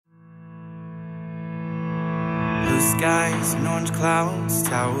skies and orange clouds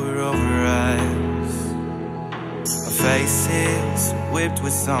tower over us. Our faces whipped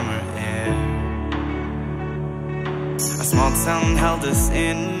with summer air. A small town held us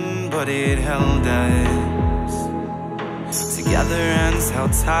in, but it held us together, hands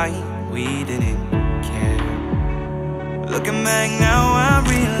held tight, we didn't care. Looking back now I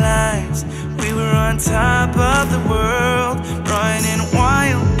realize we were on top of the world, running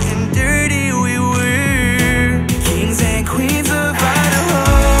wild and dirty. We were kings and queens of Idaho.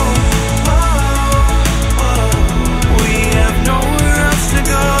 We have nowhere else to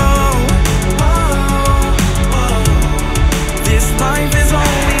go. This life is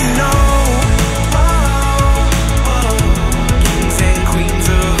all we know. Kings and queens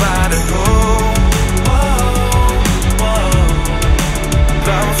of Idaho.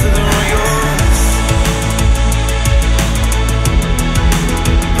 Bow to the royals.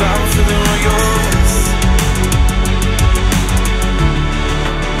 Bow to the royals.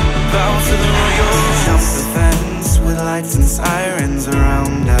 Bow to the royals. Jump the fence with lights and sirens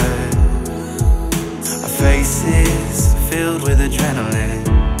around us. Our faces filled with adrenaline.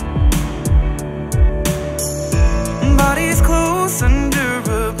 Bodies close under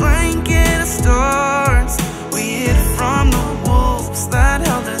a blanket of stars. We hid from the wolves that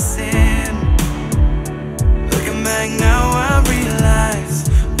held us in. Looking back now I realize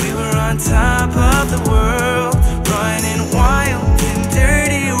we were on top of the world, running wild and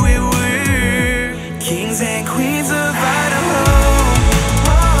dirty. We were kings and queens of Idaho.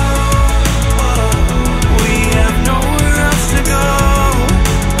 We have nowhere else to go.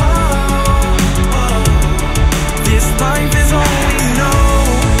 This life is all we know.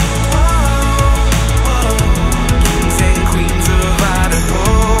 Kings and queens of Idaho.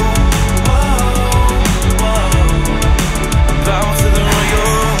 Bow to the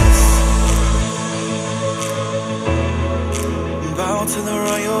royals. Bow to the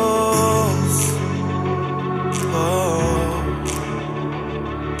royals. Oh,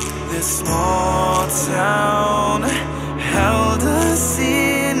 this small town held us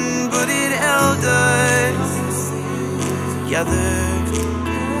in, but it held us together.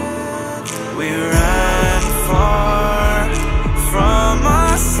 We were